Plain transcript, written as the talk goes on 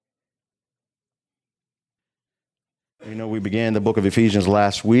You know, we began the book of Ephesians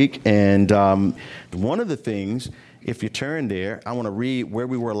last week, and one of the things, if you turn there, I want to read where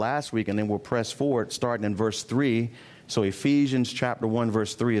we were last week, and then we'll press forward, starting in verse 3. So Ephesians chapter 1,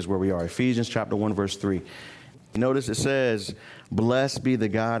 verse 3 is where we are. Ephesians chapter 1, verse 3. Notice it says, "Blessed be the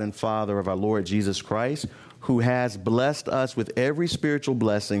God and Father of our Lord Jesus Christ, who has blessed us with every spiritual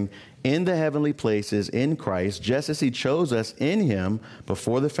blessing in the heavenly places in Christ, just as he chose us in him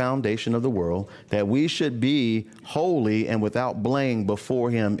before the foundation of the world, that we should be holy and without blame before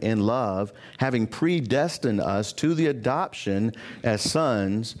him in love, having predestined us to the adoption as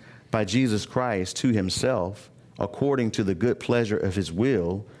sons by Jesus Christ to himself, according to the good pleasure of his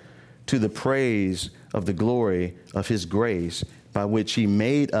will, to the praise of the glory of his grace, by which he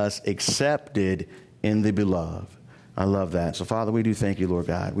made us accepted in the beloved." I love that. So, Father, we do thank you, Lord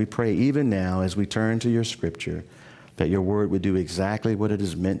God. We pray even now as we turn to your scripture that your word would do exactly what it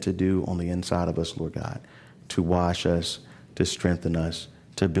is meant to do on the inside of us, Lord God, to wash us, to strengthen us,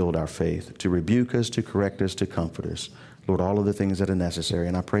 to build our faith, to rebuke us, to correct us, to comfort us. Lord, all of the things that are necessary.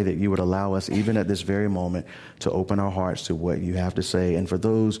 And I pray that you would allow us, even at this very moment, to open our hearts to what you have to say. And for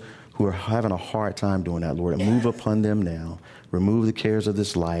those who are having a hard time doing that, Lord, move upon them now. Remove the cares of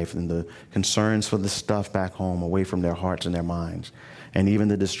this life and the concerns for the stuff back home away from their hearts and their minds, and even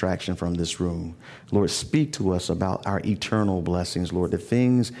the distraction from this room. Lord, speak to us about our eternal blessings, Lord, the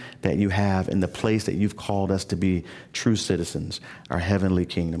things that you have in the place that you've called us to be true citizens, our heavenly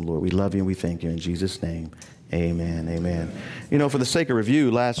kingdom, Lord. We love you and we thank you in Jesus' name. Amen. Amen. You know, for the sake of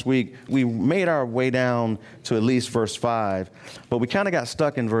review, last week we made our way down to at least verse 5, but we kind of got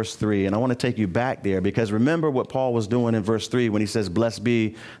stuck in verse 3, and I want to take you back there because remember what Paul was doing in verse 3 when he says, "Blessed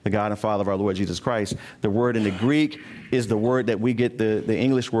be the God and Father of our Lord Jesus Christ." The word in the Greek is the word that we get the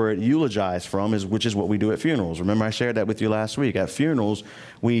English word eulogize from, which is what we do at funerals. Remember, I shared that with you last week. At funerals,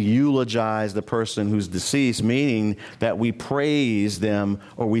 we eulogize the person who's deceased, meaning that we praise them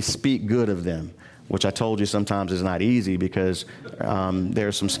or we speak good of them, which I told you sometimes is not easy because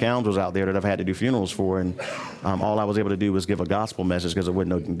there's some scoundrels out there that I've had to do funerals for, and all I was able to do was give a gospel message because there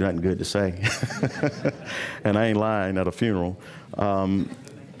wasn't nothing good to say. And I ain't lying at a funeral.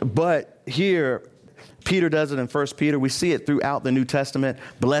 But here, Peter does it in 1 Peter. We see it throughout the New Testament.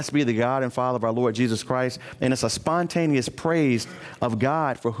 Blessed be the God and Father of our Lord Jesus Christ. And it's a spontaneous praise of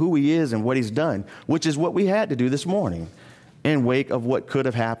God for who he is and what he's done, which is what we had to do this morning, in wake of what could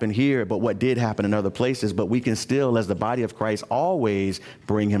have happened here, but what did happen in other places. But we can still, as the body of Christ, always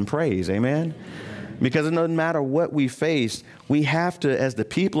bring him praise. Amen? Because it doesn't matter what we face, we have to, as the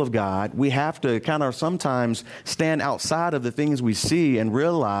people of God, we have to kind of sometimes stand outside of the things we see and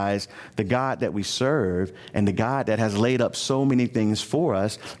realize the God that we serve and the God that has laid up so many things for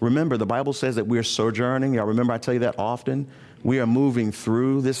us. Remember, the Bible says that we're sojourning. Y'all remember I tell you that often? We are moving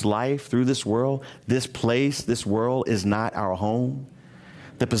through this life, through this world. This place, this world is not our home.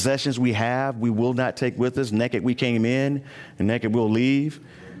 The possessions we have, we will not take with us. Naked we came in, and naked we'll leave.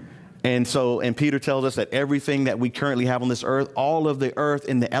 And Peter tells us that everything that we currently have on this earth, all of the earth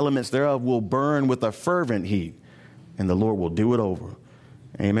and the elements thereof will burn with a fervent heat, and the Lord will do it over.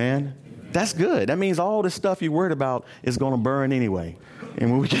 Amen? That's good. That means all the stuff you worried about is going to burn anyway. And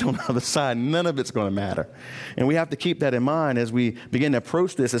when we get on the other side, none of it's going to matter. And we have to keep that in mind as we begin to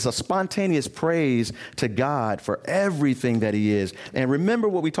approach this. It's a spontaneous praise to God for everything that he is. And remember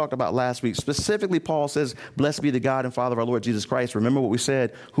what we talked about last week. Specifically, Paul says, "Blessed be the God and Father of our Lord Jesus Christ." Remember what we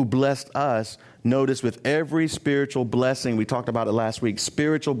said, who blessed us, notice, with every spiritual blessing. We talked about it last week.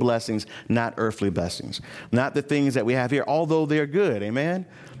 Spiritual blessings, not earthly blessings. Not the things that we have here, although they're good. Amen?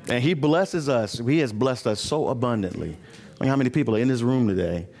 And he blesses us. He has blessed us so abundantly. Like how many people are in this room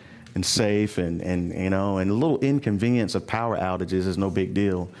today and safe and you know, and a little inconvenience of power outages is no big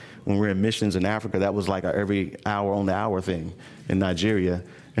deal. When we're in missions in Africa, that was like a every hour on the hour thing. In Nigeria,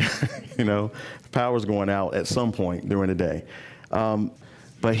 you know, power's going out at some point during the day.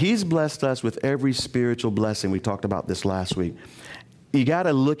 But he's blessed us with every spiritual blessing. We talked about this last week. You got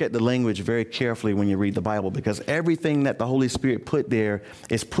to look at the language very carefully when you read the Bible, because everything that the Holy Spirit put there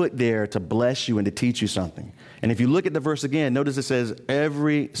is put there to bless you and to teach you something. And if you look at the verse again, notice it says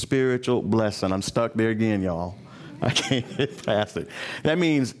every spiritual blessing. I'm stuck there again, y'all. I can't get past it. That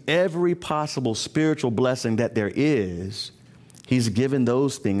means every possible spiritual blessing that there is, he's given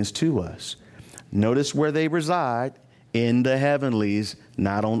those things to us. Notice where they reside, in the heavenlies,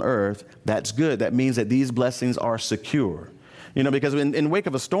 not on earth. That's good. That means that these blessings are secure. You know, because in wake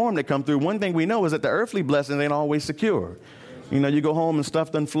of a storm that come through, one thing we know is that the earthly blessings ain't always secure. You know, you go home and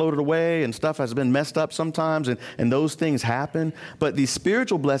stuff done floated away and stuff has been messed up sometimes, and those things happen. But these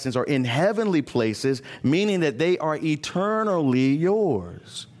spiritual blessings are in heavenly places, meaning that they are eternally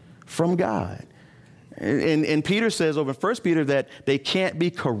yours from God. And Peter says over in 1 Peter that they can't be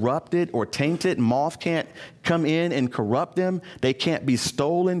corrupted or tainted. Moth can't come in and corrupt them. They can't be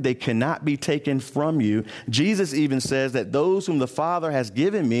stolen. They cannot be taken from you. Jesus even says that those whom the Father has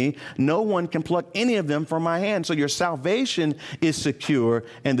given me, no one can pluck any of them from my hand. So your salvation is secure,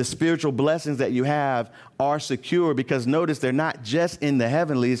 and the spiritual blessings that you have are secure, because notice they're not just in the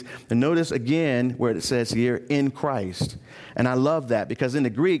heavenlies. And notice again where it says here, in Christ. And I love that, because in the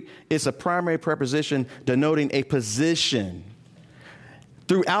Greek, it's a primary preposition denoting a position.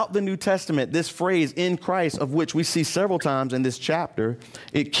 Throughout the New Testament, this phrase, in Christ, of which we see several times in this chapter,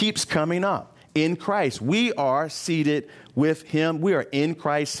 it keeps coming up. In Christ, we are seated with him. We are in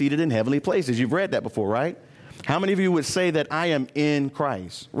Christ, seated in heavenly places. You've read that before, right? How many of you would say that I am in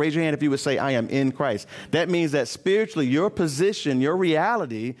Christ? Raise your hand if you would say I am in Christ. That means that spiritually your position, your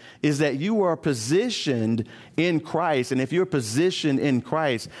reality is that you are positioned in Christ. And if you're positioned in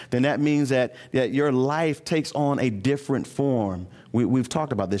Christ, then that means that your life takes on a different form. We've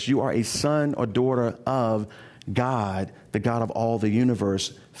talked about this. You are a son or daughter of God, the God of all the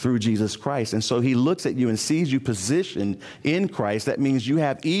universe, through Jesus Christ. And so he looks at you and sees you positioned in Christ. That means you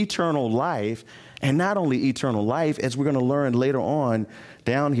have eternal life. And not only eternal life, as we're going to learn later on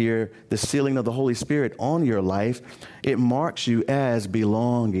down here, the sealing of the Holy Spirit on your life, it marks you as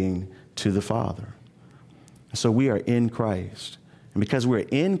belonging to the Father. So we are in Christ. And because we're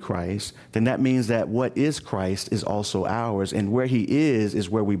in Christ, then that means that what is Christ is also ours. And where he is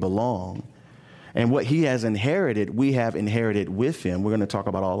where we belong. And what he has inherited, we have inherited with him. We're going to talk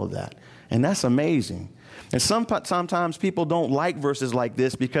about all of that. And that's amazing. And sometimes people don't like verses like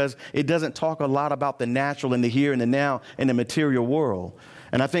this because it doesn't talk a lot about the natural and the here and the now and the material world.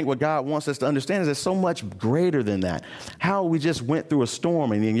 And I think what God wants us to understand is it's so much greater than that. How we just went through a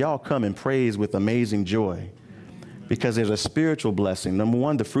storm and then y'all come and praise with amazing joy. Because there's a spiritual blessing. Number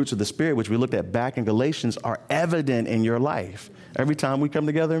one, the fruits of the Spirit, which we looked at back in Galatians, are evident in your life every time we come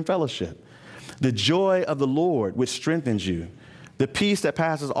together in fellowship. The joy of the Lord, which strengthens you. The peace that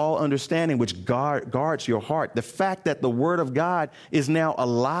passes all understanding, which guards your heart. The fact that the Word of God is now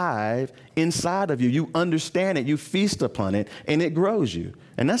alive inside of you. You understand it, you feast upon it, and it grows you.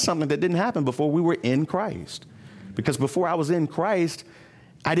 And that's something that didn't happen before we were in Christ. Because before I was in Christ,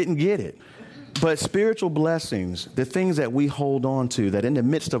 I didn't get it. But spiritual blessings, the things that we hold on to, that in the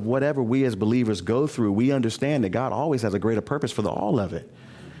midst of whatever we as believers go through, we understand that God always has a greater purpose for all of it.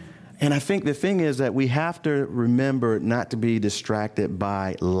 And I think the thing is that we have to remember not to be distracted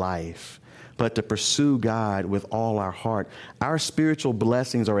by life, but to pursue God with all our heart. Our spiritual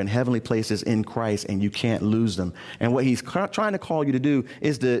blessings are in heavenly places in Christ, and you can't lose them. And what he's trying to call you to do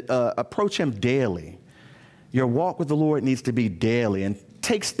is to approach him daily. Your walk with the Lord needs to be daily, and it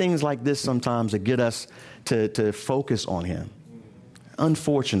takes things like this sometimes to get us to focus on him,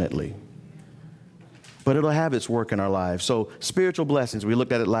 unfortunately. But it'll have its work in our lives. So spiritual blessings, we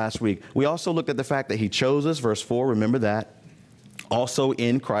looked at it last week. We also looked at the fact that he chose us, verse 4, remember that. Also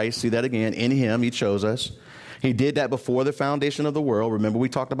in Christ, see that again, in him he chose us. He did that before the foundation of the world. Remember, we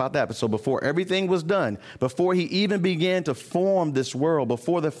talked about that. But so before everything was done, before he even began to form this world,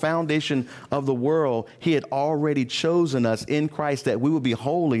 before the foundation of the world, he had already chosen us in Christ that we would be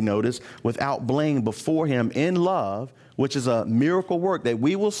holy, notice, without blame before him in love, which is a miracle work, that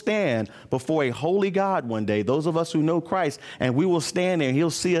we will stand before a holy God one day, those of us who know Christ, and we will stand there and he'll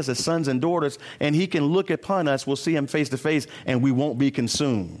see us as sons and daughters, and he can look upon us, we'll see him face to face, and we won't be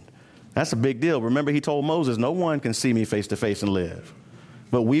consumed. That's a big deal. Remember, he told Moses, no one can see me face to face and live,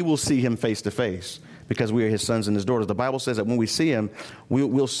 but we will see him face to face because we are his sons and his daughters. The Bible says that when we see him,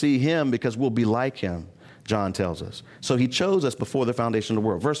 we'll see him because we'll be like him. John tells us. So he chose us before the foundation of the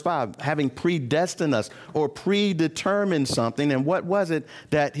world. Verse 5, having predestined us or predetermined something. And what was it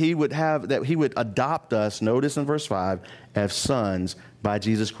that he would have, that he would adopt us, notice in verse 5, as sons by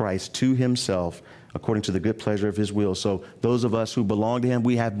Jesus Christ to himself, according to the good pleasure of his will. So those of us who belong to him,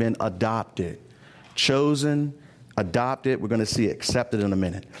 we have been adopted, chosen, adopted. We're going to see accepted in a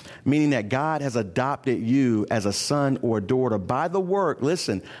minute, meaning that God has adopted you as a son or daughter by the work,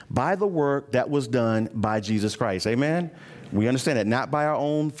 listen, by the work that was done by Jesus Christ. Amen. We understand that, not by our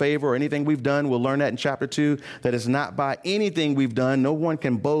own favor or anything we've done. We'll learn that in chapter 2, that it's not by anything we've done. No one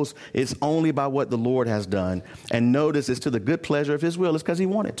can boast. It's only by what the Lord has done. And notice it's to the good pleasure of his will. It's because he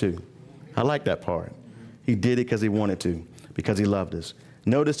wanted to. I like that part. He did it because he wanted to, because he loved us.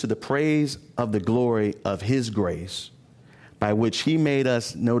 Notice to the praise of the glory of his grace, by which he made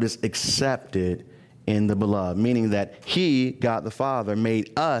us, notice, accepted in the beloved, meaning that he, God the Father,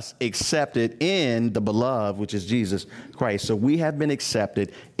 made us accepted in the beloved, which is Jesus Christ. So we have been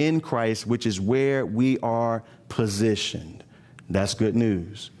accepted in Christ, which is where we are positioned. That's good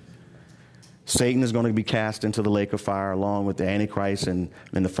news. Satan is going to be cast into the lake of fire along with the Antichrist and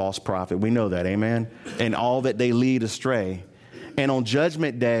the false prophet. We know that, amen? And all that they lead astray. And on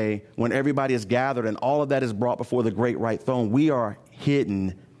Judgment Day, when everybody is gathered and all of that is brought before the great white throne, we are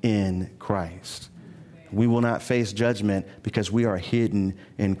hidden in Christ. We will not face judgment because we are hidden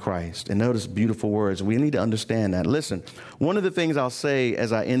in Christ. And notice beautiful words. We need to understand that. Listen, one of the things I'll say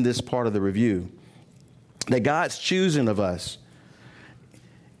as I end this part of the review, that God's choosing of us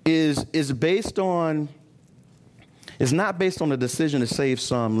is not based on a decision to save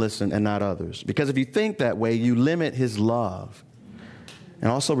some, listen, and not others. Because if you think that way, you limit his love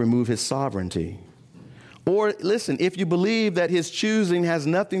and also remove his sovereignty. Or listen, if you believe that his choosing has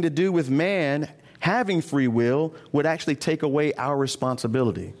nothing to do with man having free will, would actually take away our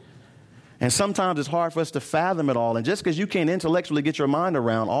responsibility. And sometimes it's hard for us to fathom it all. And just because you can't intellectually get your mind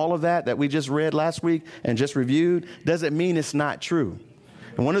around all of that we just read last week and just reviewed, doesn't mean it's not true.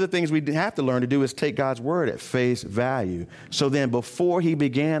 And one of the things we have to learn to do is take God's word at face value. So then before he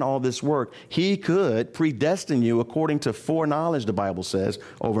began all this work, he could predestine you according to foreknowledge, the Bible says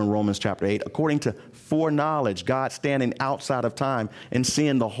over in Romans chapter 8, according to foreknowledge, God standing outside of time and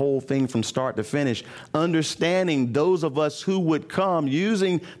seeing the whole thing from start to finish, understanding those of us who would come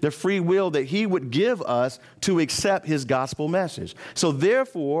using the free will that he would give us to accept his gospel message. So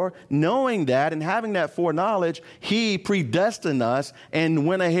therefore, knowing that and having that foreknowledge, he predestined us and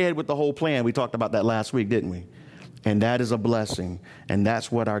went ahead with the whole plan. We talked about that last week, didn't we? And that is a blessing. And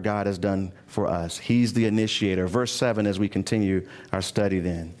that's what our God has done for us. He's the initiator. Verse 7, as we continue our study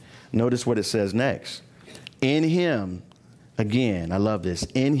then. Notice what it says next. In him, again, I love this.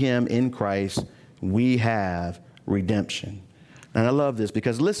 In him, in Christ, we have redemption. And I love this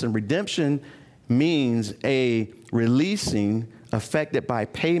because, listen, redemption means a releasing affected by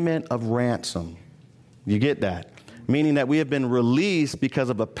payment of ransom. You get that? Meaning that we have been released because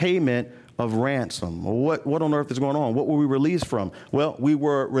of a payment of ransom. What on earth is going on? What were we released from? Well, we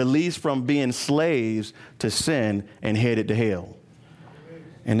were released from being slaves to sin and headed to hell.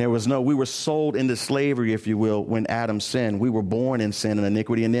 And we were sold into slavery, if you will, when Adam sinned. We were born in sin and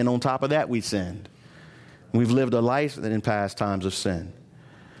iniquity, and then on top of that, we sinned. We've lived a life in past times of sin.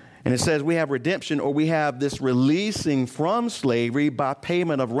 And it says we have redemption, or we have this releasing from slavery by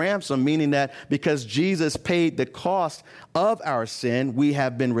payment of ransom, meaning that because Jesus paid the cost of our sin, we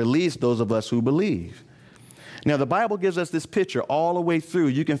have been released, those of us who believe. Now, the Bible gives us this picture all the way through.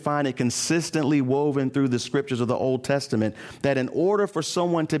 You can find it consistently woven through the scriptures of the Old Testament, that in order for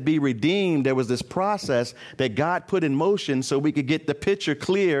someone to be redeemed, there was this process that God put in motion so we could get the picture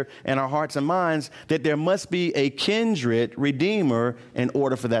clear in our hearts and minds that there must be a kindred redeemer in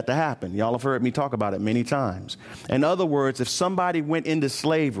order for that to happen. Y'all have heard me talk about it many times. In other words, if somebody went into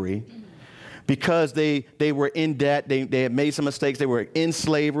slavery because they were in debt, they had made some mistakes, they were in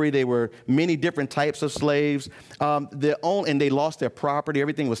slavery, they were many different types of slaves, and they lost their property,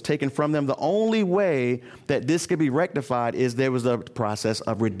 everything was taken from them. The only way that this could be rectified is there was a process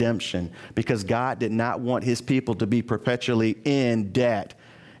of redemption, because God did not want his people to be perpetually in debt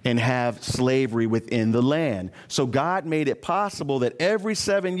and have slavery within the land. So God made it possible that every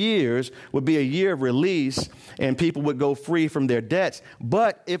 7 years would be a year of release and people would go free from their debts.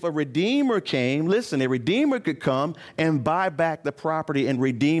 But if a redeemer came, listen, a redeemer could come and buy back the property and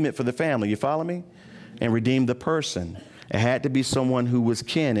redeem it for the family. You follow me? And redeem the person. It had to be someone who was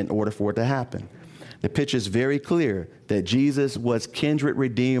kin in order for it to happen. The picture is very clear that Jesus was kindred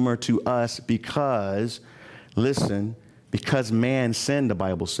redeemer to us because, listen, because man sinned, the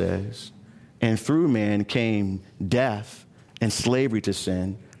Bible says, and through man came death and slavery to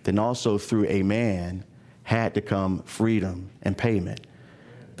sin, then also through a man had to come freedom and payment.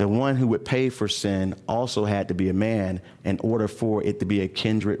 The one who would pay for sin also had to be a man in order for it to be a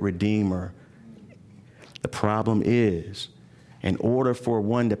kindred redeemer. The problem is, in order for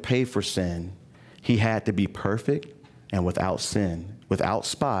one to pay for sin, he had to be perfect and without sin, without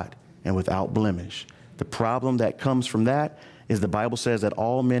spot and without blemish. The problem that comes from that is the Bible says that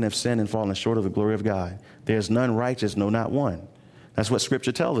all men have sinned and fallen short of the glory of God. There's none righteous, no, not one. That's what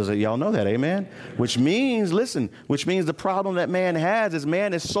Scripture tells us. Y'all know that, amen? Which means the problem that man has is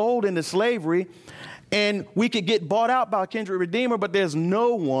man is sold into slavery, and we could get bought out by a kindred redeemer, but there's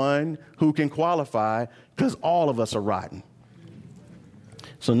no one who can qualify because all of us are rotten.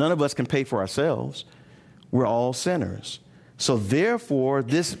 So none of us can pay for ourselves. We're all sinners. So therefore,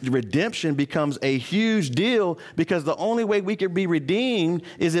 this redemption becomes a huge deal, because the only way we could be redeemed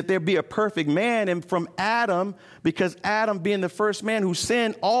is if there be a perfect man. And from Adam, because Adam being the first man who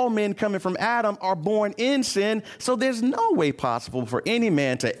sinned, all men coming from Adam are born in sin. So there's no way possible for any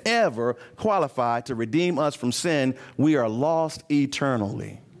man to ever qualify to redeem us from sin. We are lost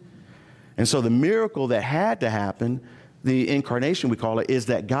eternally. And so the miracle that had to happen, the incarnation we call it, is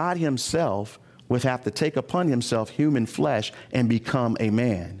that God himself would have to take upon himself human flesh and become a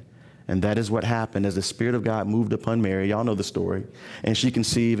man. And that is what happened as the Spirit of God moved upon Mary. Y'all know the story. And she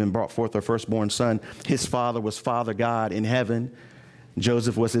conceived and brought forth her firstborn son. His father was Father God in heaven.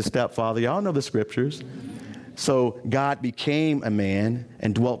 Joseph was his stepfather. Y'all know the scriptures. So God became a man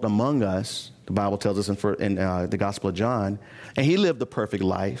and dwelt among us. The Bible tells us in the Gospel of John. And he lived a perfect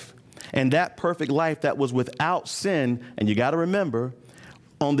life. And that perfect life that was without sin, and you got to remember,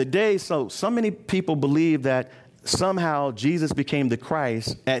 on the day, so many people believe that somehow Jesus became the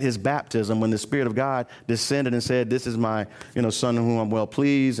Christ at his baptism when the Spirit of God descended and said, this is my son in whom I'm well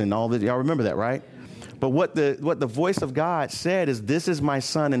pleased, and all that. Y'all remember that, right? But what the voice of God said is, this is my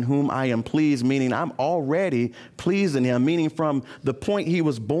son in whom I am pleased, meaning I'm already pleased in him, meaning from the point he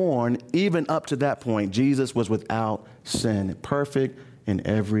was born, even up to that point, Jesus was without sin, perfect in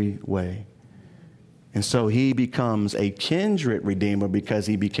every way. And so he becomes a kindred redeemer because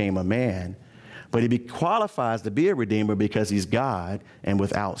he became a man. But he qualifies to be a redeemer because he's God and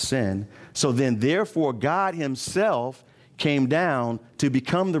without sin. So then, therefore, God himself came down to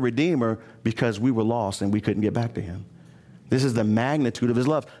become the redeemer because we were lost and we couldn't get back to him. This is the magnitude of his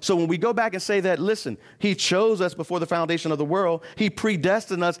love. So when we go back and say that, listen, he chose us before the foundation of the world. He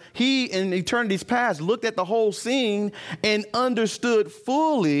predestined us. He, in eternity's past, looked at the whole scene and understood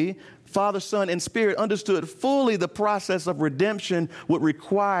fully, Father, Son, and Spirit understood fully the process of redemption would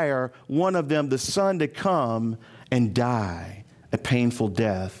require one of them, the Son, to come and die a painful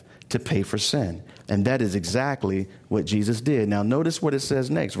death to pay for sin. And that is exactly what Jesus did. Now, notice what it says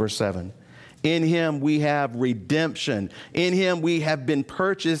next, verse 7. In him we have redemption. In him we have been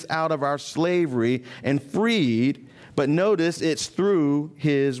purchased out of our slavery and freed. But notice it's through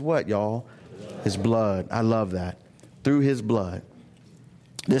his what, y'all? His blood. I love that. Through his blood.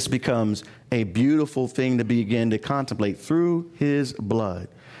 This becomes a beautiful thing to begin to contemplate, through his blood.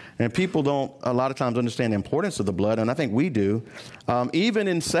 And people don't a lot of times understand the importance of the blood, and I think we do. Even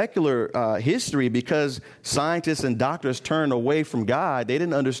in secular history, because scientists and doctors turned away from God, they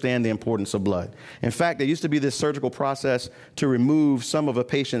didn't understand the importance of blood. In fact, there used to be this surgical process to remove some of a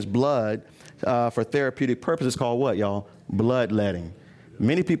patient's blood for therapeutic purposes called what, y'all? Bloodletting.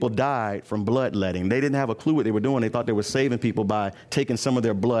 Many people died from bloodletting. They didn't have a clue what they were doing. They thought they were saving people by taking some of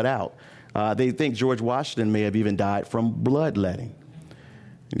their blood out. They think George Washington may have even died from bloodletting.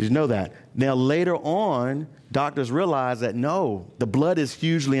 Did you know that? Now, later on, doctors realized that, no, the blood is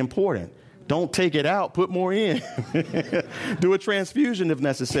hugely important. Don't take it out. Put more in. Do a transfusion if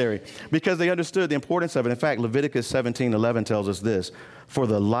necessary, because they understood the importance of it. In fact, Leviticus 17:11 tells us this: for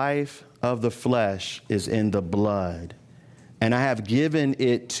the life of the flesh is in the blood, and I have given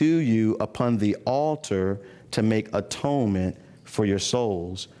it to you upon the altar to make atonement for your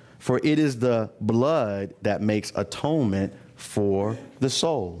souls. For it is the blood that makes atonement for the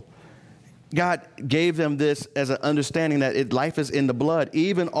soul. God gave them this as an understanding that life is in the blood,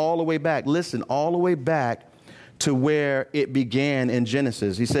 even all the way back. Listen, all the way back to where it began in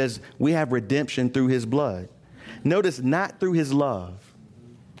Genesis. He says we have redemption through his blood. Notice, not through his love,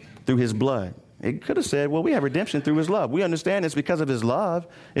 through his blood. It could have said, well, we have redemption through his love. We understand it's because of his love.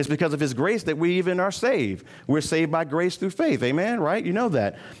 It's because of his grace that we even are saved. We're saved by grace through faith. Amen, right? You know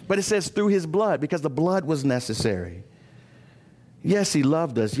that. But it says through his blood, because the blood was necessary. Yes, he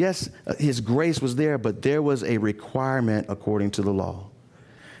loved us. Yes, his grace was there, but there was a requirement according to the law.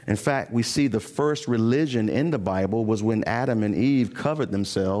 In fact, we see the first religion in the Bible was when Adam and Eve covered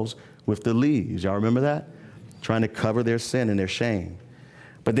themselves with the leaves. Y'all remember that? Trying to cover their sin and their shame.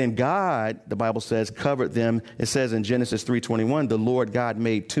 But then God, the Bible says, covered them. It says in Genesis 3:21, the Lord God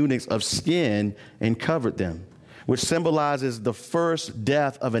made tunics of skin and covered them, which symbolizes the first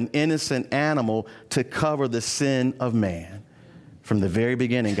death of an innocent animal to cover the sin of man. From the very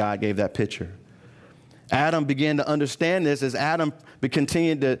beginning, God gave that picture. Adam began to understand this as Adam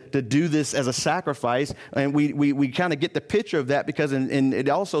continued to do this as a sacrifice. And we kind of get the picture of that because it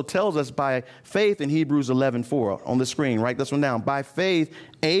also tells us by faith in Hebrews 11:4 on the screen. Write this one down. By faith,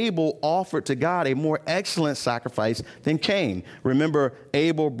 Abel offered to God a more excellent sacrifice than Cain. Remember,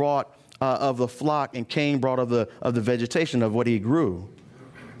 Abel brought of the flock and Cain brought of the vegetation of what he grew.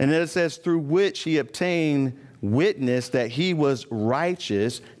 And then it says, through which he obtained witness that he was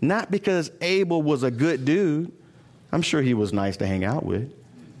righteous, not because Abel was a good dude. I'm sure he was nice to hang out with,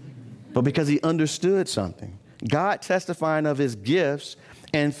 but because he understood something. God testifying of his gifts,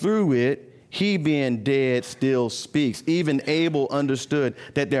 and through it, He being dead still speaks. Even Abel understood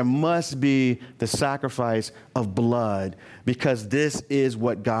that there must be the sacrifice of blood because this is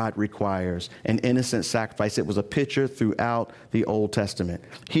what God requires, an innocent sacrifice. It was a picture throughout the Old Testament.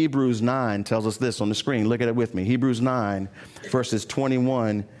 Hebrews 9 tells us this on the screen. Look at it with me. Hebrews 9, verses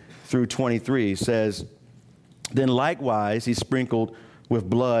 21 through 23 says, then likewise he sprinkled with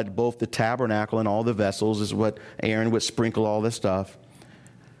blood both the tabernacle and all the vessels. This is what Aaron would sprinkle all this stuff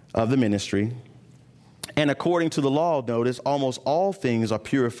of the ministry. And according to the law, notice, almost all things are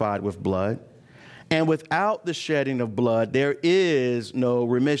purified with blood. And without the shedding of blood, there is no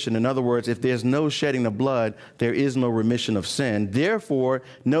remission. In other words, if there's no shedding of blood, there is no remission of sin. Therefore,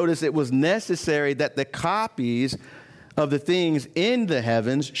 notice it was necessary that the copies of the things in the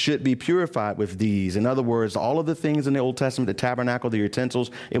heavens should be purified with these. In other words, all of the things in the Old Testament, the tabernacle, the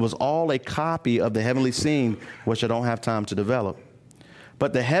utensils, it was all a copy of the heavenly scene, which I don't have time to develop.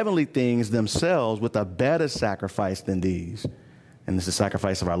 But the heavenly things themselves with a better sacrifice than these. And this is the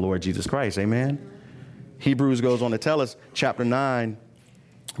sacrifice of our Lord Jesus Christ. Amen. Hebrews goes on to tell us, chapter 9,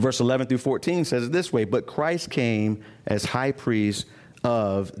 verse 11 through 14 says it this way, but Christ came as high priest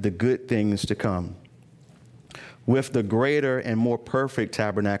of the good things to come, with the greater and more perfect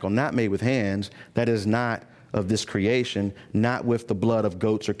tabernacle, not made with hands, that is not of this creation, not with the blood of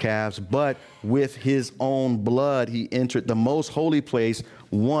goats or calves, but with his own blood he entered the most holy place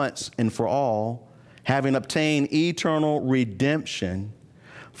once and for all, having obtained eternal redemption.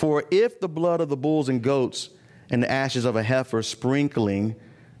 For if the blood of the bulls and goats and the ashes of a heifer sprinkling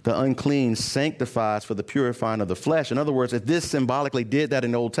the unclean sanctifies for the purifying of the flesh. In other words, if this symbolically did that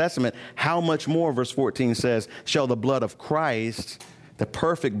in the Old Testament, how much more, verse 14 says, shall the blood of Christ, the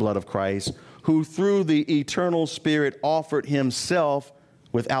perfect blood of Christ, who through the eternal Spirit offered himself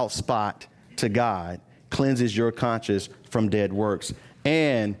without spot to God, cleanses your conscience from dead works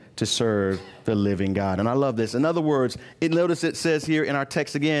and to serve the living God. And I love this. In other words, notice it says here in our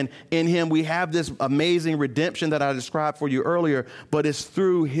text again, in him we have this amazing redemption that I described for you earlier, but it's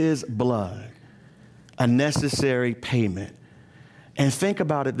through his blood, a necessary payment. And think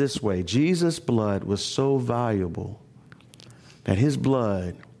about it this way. Jesus' blood was so valuable that his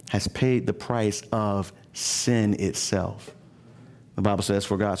blood has paid the price of sin itself. The Bible says,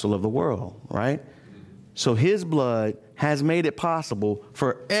 for God so loved the world, right? So his blood has made it possible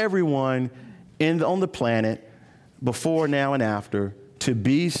for everyone on the planet, before, now, and after, to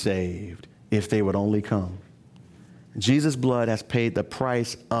be saved if they would only come. Jesus' blood has paid the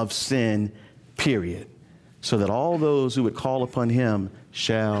price of sin, period, so that all those who would call upon him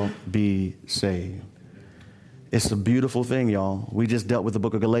shall be saved. It's a beautiful thing, y'all. We just dealt with the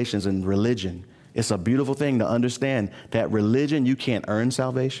book of Galatians and religion. It's a beautiful thing to understand that religion, you can't earn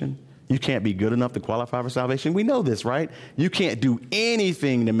salvation. You can't be good enough to qualify for salvation. We know this, right? You can't do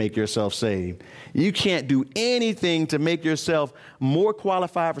anything to make yourself saved. You can't do anything to make yourself more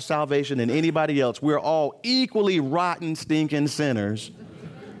qualified for salvation than anybody else. We're all equally rotten, stinking sinners.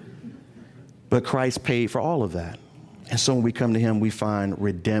 But Christ paid for all of that. And so when we come to him, we find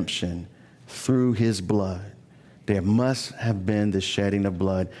redemption through his blood. There must have been the shedding of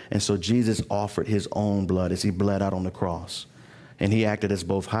blood. And so Jesus offered his own blood as he bled out on the cross. And he acted as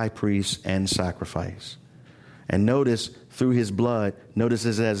both high priest and sacrifice. And notice through his blood, notice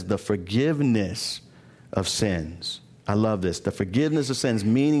this as the forgiveness of sins. I love this. The forgiveness of sins,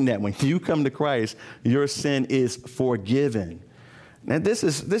 meaning that when you come to Christ, your sin is forgiven. Now, this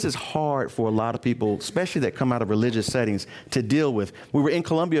is hard for a lot of people, especially that come out of religious settings, to deal with. We were in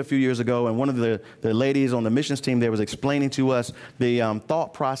Colombia a few years ago, and one of the ladies on the missions team there was explaining to us the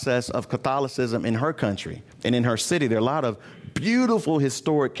thought process of Catholicism in her country and in her city. There are a lot of beautiful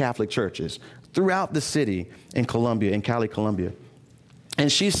historic Catholic churches throughout the city in Colombia, in Cali, Colombia.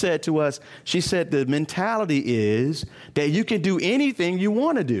 And she said to us, she said the mentality is that you can do anything you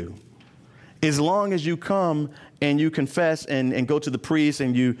want to do as long as you come and you confess and go to the priest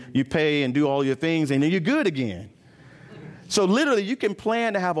and you pay and do all your things and then you're good again. So literally you can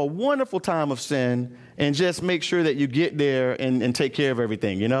plan to have a wonderful time of sin and just make sure that you get there and take care of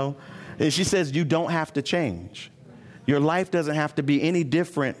everything, you know? And she says you don't have to change. Your life doesn't have to be any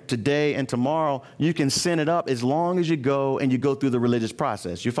different today and tomorrow. You can sin it up as long as you go and you go through the religious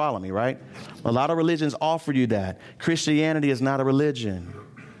process. You follow me, right? A lot of religions offer you that. Christianity is not a religion.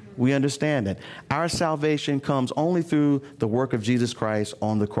 We understand that. Our salvation comes only through the work of Jesus Christ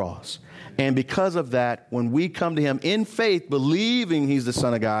on the cross. And because of that, when we come to him in faith, believing he's the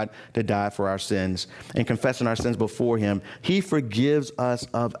Son of God to die for our sins and confessing our sins before him, he forgives us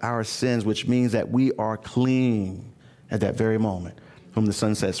of our sins, which means that we are clean at that very moment. Whom the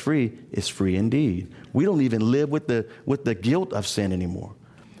Son sets free is free indeed. We don't even live with the guilt of sin anymore.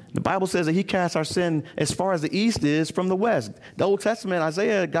 The Bible says that he casts our sin as far as the east is from the west. The Old Testament,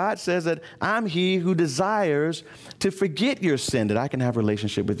 Isaiah, God says that I'm he who desires to forget your sin, that I can have a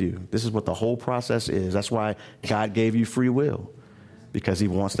relationship with you. This is what the whole process is. That's why God gave you free will, because he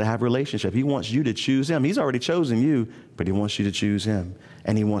wants to have a relationship. He wants you to choose him. He's already chosen you, but he wants you to choose him.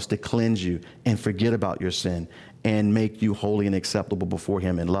 And he wants to cleanse you and forget about your sin and make you holy and acceptable before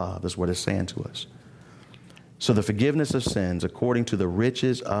him in love, is what it's saying to us. So the forgiveness of sins according to the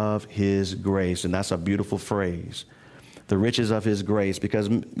riches of his grace. And that's a beautiful phrase. The riches of his grace, because,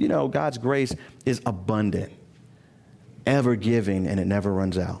 you know, God's grace is abundant, ever giving, and it never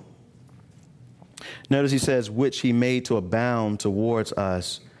runs out. Notice he says, which he made to abound towards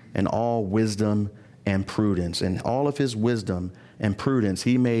us in all wisdom and prudence. And all of his wisdom and prudence,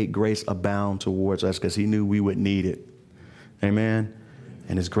 he made grace abound towards us because he knew we would need it. Amen.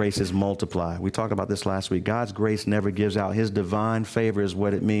 And his grace is multiplied. We talked about this last week. God's grace never gives out. His divine favor is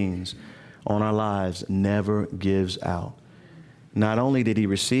what it means on our lives, never gives out. Not only did he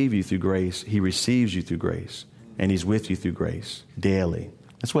receive you through grace, he receives you through grace. And he's with you through grace daily.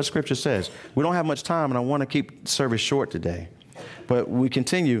 That's what Scripture says. We don't have much time, and I want to keep service short today. But we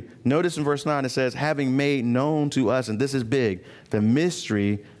continue. Notice in verse 9 it says, having made known to us, and this is big, the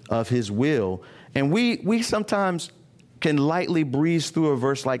mystery of his will. And we sometimes can lightly breeze through a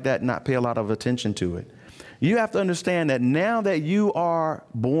verse like that and not pay a lot of attention to it. You have to understand that now that you are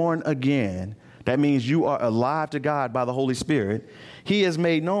born again, that means you are alive to God by the Holy Spirit. He has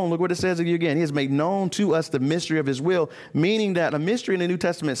made known, look what it says again, he has made known to us the mystery of his will, meaning that a mystery in the New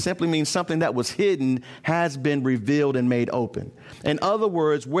Testament simply means something that was hidden has been revealed and made open. In other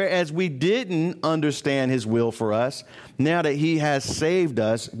words, whereas we didn't understand his will for us, now that he has saved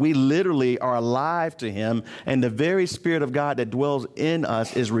us, we literally are alive to him, and the very Spirit of God that dwells in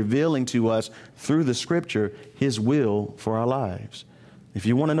us is revealing to us through the Scripture his will for our lives. If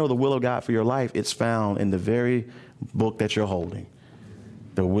you want to know the will of God for your life, it's found in the very book that you're holding.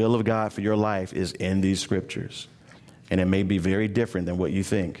 The will of God for your life is in these Scriptures. And it may be very different than what you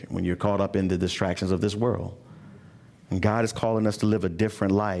think when you're caught up in the distractions of this world. And God is calling us to live a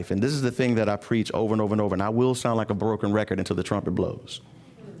different life. And this is the thing that I preach over and over and over. And I will sound like a broken record until the trumpet blows,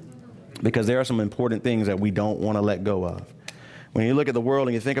 because there are some important things that we don't want to let go of. When you look at the world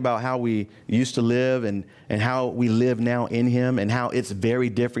and you think about how we used to live and how we live now in him and how it's very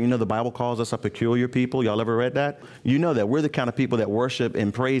different. You know, the Bible calls us a peculiar people. Y'all ever read that? You know that we're the kind of people that worship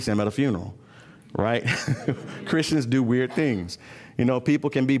and praise him at a funeral, right? Christians do weird things. You know, people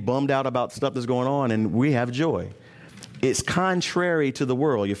can be bummed out about stuff that's going on, and we have joy. It's contrary to the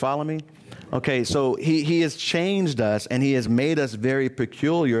world. You follow me? Okay, so he has changed us, and he has made us very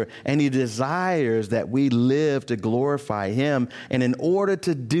peculiar, and he desires that we live to glorify him. And in order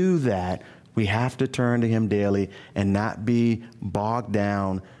to do that, we have to turn to him daily and not be bogged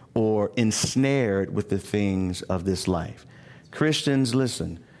down or ensnared with the things of this life. Christians,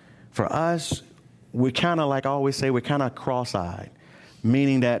 listen, for us, we're kind of, like I always say, we're kind of cross-eyed,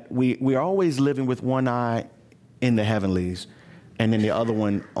 meaning that we're always living with one eye in the heavenlies and then the other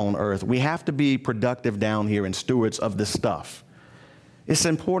one on earth. We have to be productive down here and stewards of the stuff. It's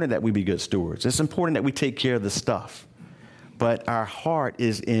important that we be good stewards. It's important that we take care of the stuff. But our heart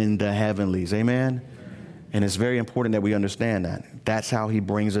is in the heavenlies. Amen? And it's very important that we understand that. That's how he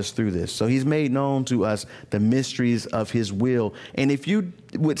brings us through this. So he's made known to us the mysteries of his will. And if you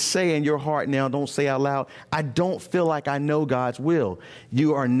would say in your heart now, don't say out loud, I don't feel like I know God's will,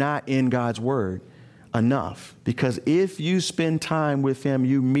 you are not in God's word enough. Because if you spend time with him,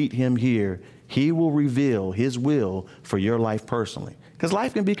 you meet him here, he will reveal his will for your life personally. Because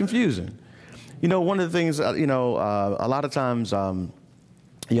life can be confusing. You know, one of the things, a lot of times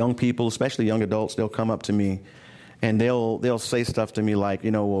young people, especially young adults, they'll come up to me and they'll say stuff to me like,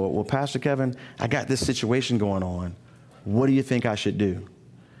 well, Pastor Kevin, I got this situation going on. What do you think I should do?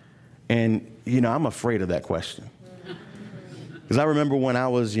 And, I'm afraid of that question. Because I remember when I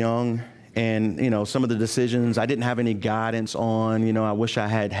was young, and, some of the decisions I didn't have any guidance on, I wish I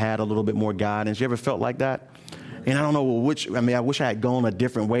had a little bit more guidance. You ever felt like that? And I don't know I wish I had gone a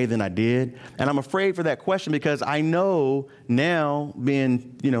different way than I did. And I'm afraid for that question because I know now,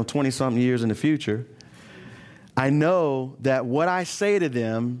 being, 20-something years in the future, I know that what I say to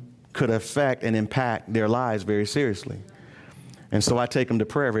them could affect and impact their lives very seriously. And so I take them to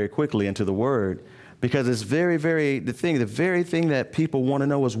prayer very quickly into the Word. Because it's the very thing that people want to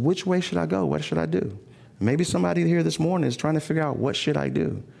know is, which way should I go? What should I do? Maybe somebody here this morning is trying to figure out, what should I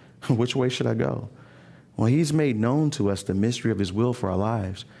do? Which way should I go? Well, he's made known to us the mystery of his will for our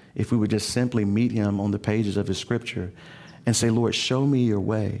lives. If we would just simply meet him on the pages of his Scripture and say, Lord, show me your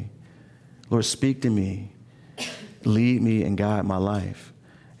way. Lord, speak to me. Lead me and guide my life.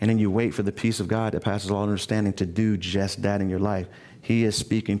 and then you wait for the peace of God that passes all understanding to do just that in your life. He is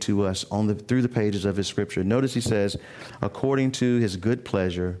speaking to us through the pages of his scripture. Notice he says, according to his good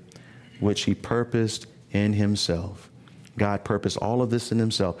pleasure, which he purposed in himself. God purposed all of this in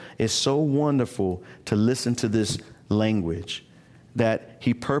himself. It's so wonderful to listen to this language that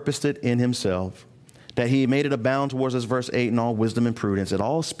he purposed it in himself, that he made it abound towards us, verse 8, in all wisdom and prudence. It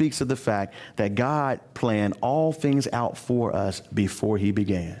all speaks of the fact that God planned all things out for us before he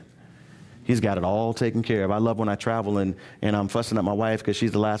began. He's got it all taken care of. I love when I travel and I'm fussing at my wife because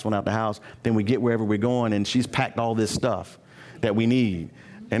she's the last one out the house. Then we get wherever we're going and she's packed all this stuff that we need.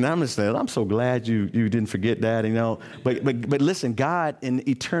 And I'm just saying, I'm so glad you didn't forget that, you know. But listen, God in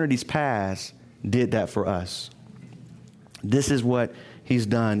eternity's past did that for us. This is what he's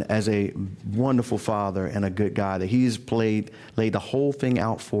done as a wonderful father and a good God, that he's laid the whole thing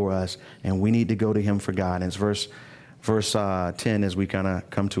out for us, and we need to go to him for guidance. Verse 10 as we kind of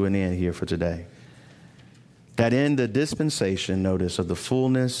come to an end here for today. That in the dispensation, notice, of the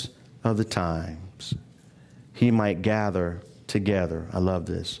fullness of the times, he might gather together, I love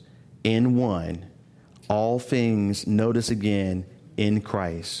this, in one, all things, notice again, in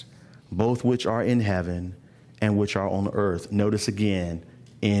Christ, both which are in heaven and which are on earth. Notice again,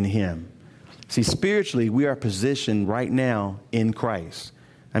 in him. See, spiritually, we are positioned right now in Christ.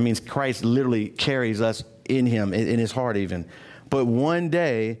 That means Christ literally carries us in him, in his heart even. But one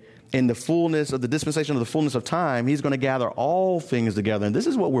day, in the fullness of the dispensation of the fullness of time, he's going to gather all things together. And this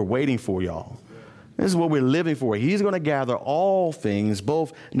is what we're waiting for, y'all. This is what we're living for. He's going to gather all things,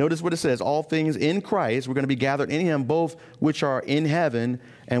 both, notice what it says, all things in Christ. We're going to be gathered in him, both which are in heaven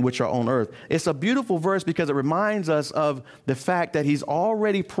and which are on earth. It's a beautiful verse because it reminds us of the fact that he's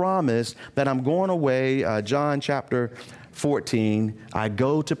already promised that I'm going away. John chapter 14, I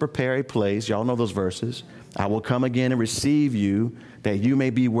go to prepare a place. Y'all know those verses. I will come again and receive you, that you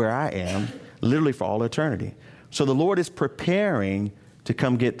may be where I am, literally for all eternity. So the Lord is preparing to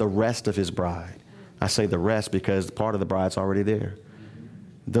come get the rest of his bride. I say the rest because part of the bride's already there.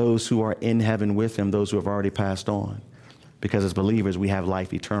 Those who are in heaven with him, those who have already passed on. Because as believers, we have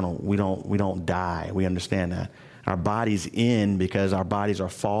life eternal. We don't die. We understand that. Our bodies end because our bodies are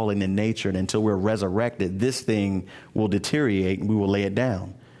fallen in nature. And until we're resurrected, this thing will deteriorate and we will lay it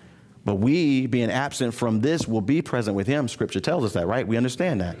down. But we, being absent from this, will be present with him. Scripture tells us that, right? We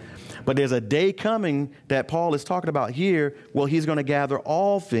understand that. But there's a day coming that Paul is talking about here. Well, he's going to gather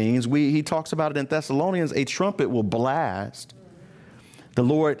all things. He talks about it in Thessalonians. A trumpet will blast. The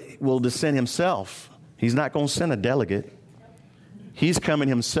Lord will descend himself. He's not going to send a delegate. He's coming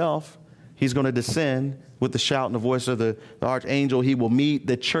himself. He's going to descend with the shout and the voice of the archangel. He will meet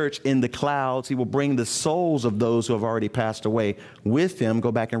the church in the clouds. He will bring the souls of those who have already passed away with him.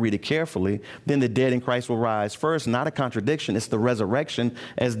 Go back and read it carefully. Then the dead in Christ will rise first. Not a contradiction. It's the resurrection,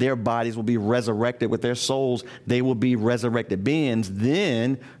 as their bodies will be resurrected with their souls. They will be resurrected beings.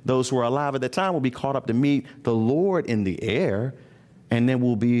 Then those who are alive at the time will be caught up to meet the Lord in the air, and then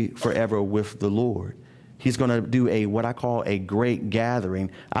we'll be forever with the Lord. He's going to do what I call a great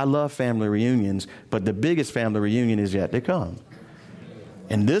gathering. I love family reunions, but the biggest family reunion is yet to come.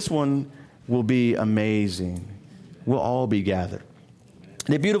 And this one will be amazing. We'll all be gathered.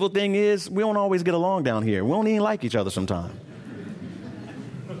 The beautiful thing is we don't always get along down here. We don't even like each other sometimes.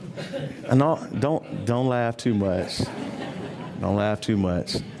 And don't laugh too much. Don't laugh too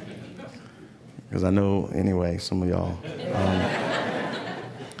much. Because I know, anyway, some of y'all.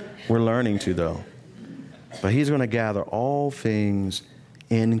 We're learning to, though. But he's going to gather all things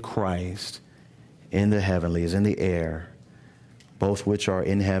in Christ, in the heavenlies, in the air, both which are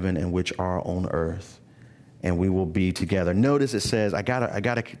in heaven and which are on earth. And we will be together. Notice it says, I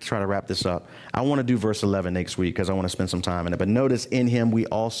gotta try to wrap this up. I want to do verse 11 next week because I want to spend some time in it. But notice, in him we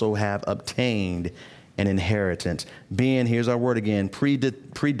also have obtained an inheritance, being, here's our word again,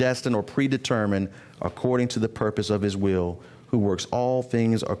 predestined or predetermined according to the purpose of his will, who works all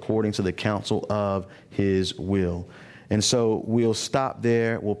things according to the counsel of his will. And so we'll stop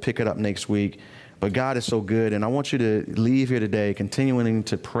there. We'll pick it up next week. But God is so good, and I want you to leave here today continuing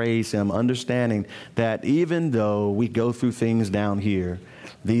to praise him, understanding that even though we go through things down here,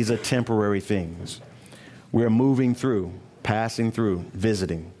 these are temporary things. We're moving through, passing through,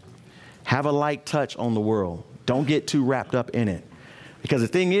 visiting. Have a light touch on the world. Don't get too wrapped up in it. Because the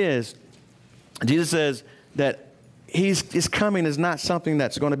thing is, Jesus says that his coming is not something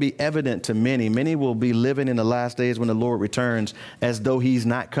that's going to be evident to many. Many will be living in the last days when the Lord returns as though he's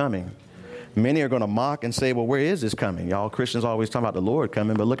not coming. Many are going to mock and say, well, where is this coming? Y'all Christians always talk about the Lord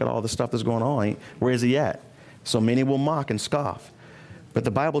coming, but look at all the stuff that's going on. Where is he at? So many will mock and scoff. But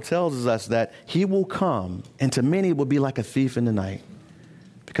the Bible tells us that he will come, and to many it will be like a thief in the night.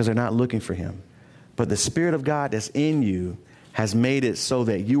 because they're not looking for him. But the Spirit of God that's in you has made it so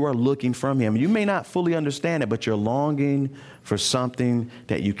that you are looking from him. You may not fully understand it, but you're longing for something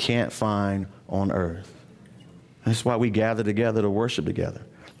that you can't find on earth. That's why we gather together to worship together,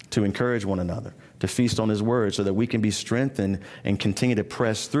 to encourage one another, to feast on his word so that we can be strengthened and continue to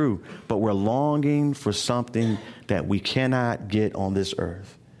press through. But we're longing for something that we cannot get on this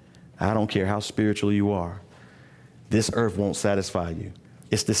earth. I don't care how spiritual you are. This earth won't satisfy you.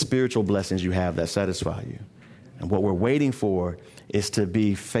 It's the spiritual blessings you have that satisfy you. And what we're waiting for is to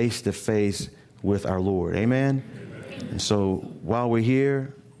be face to face with our Lord. Amen? Amen. And so while we're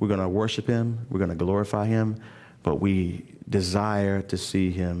here, we're going to worship him. We're going to glorify him. But we desire to see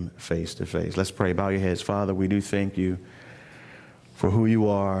him face to face. Let's pray. Bow your heads. Father, we do thank you for who you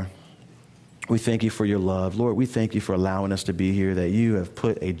are. We thank you for your love. Lord, we thank you for allowing us to be here, that you have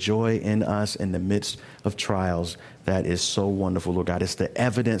put a joy in us in the midst of trials that is so wonderful, Lord God. It's the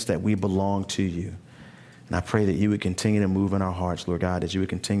evidence that we belong to you. And I pray that you would continue to move in our hearts, Lord God, that you would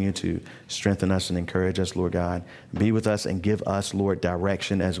continue to strengthen us and encourage us, Lord God. Be with us and give us, Lord,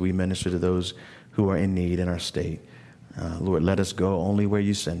 direction as we minister to those who are in need in our state. Lord, let us go only where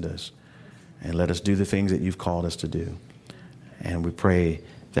you send us, and let us do the things that you've called us to do. And we pray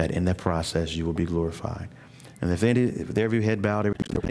that in that process you will be glorified. And if there be head bowed,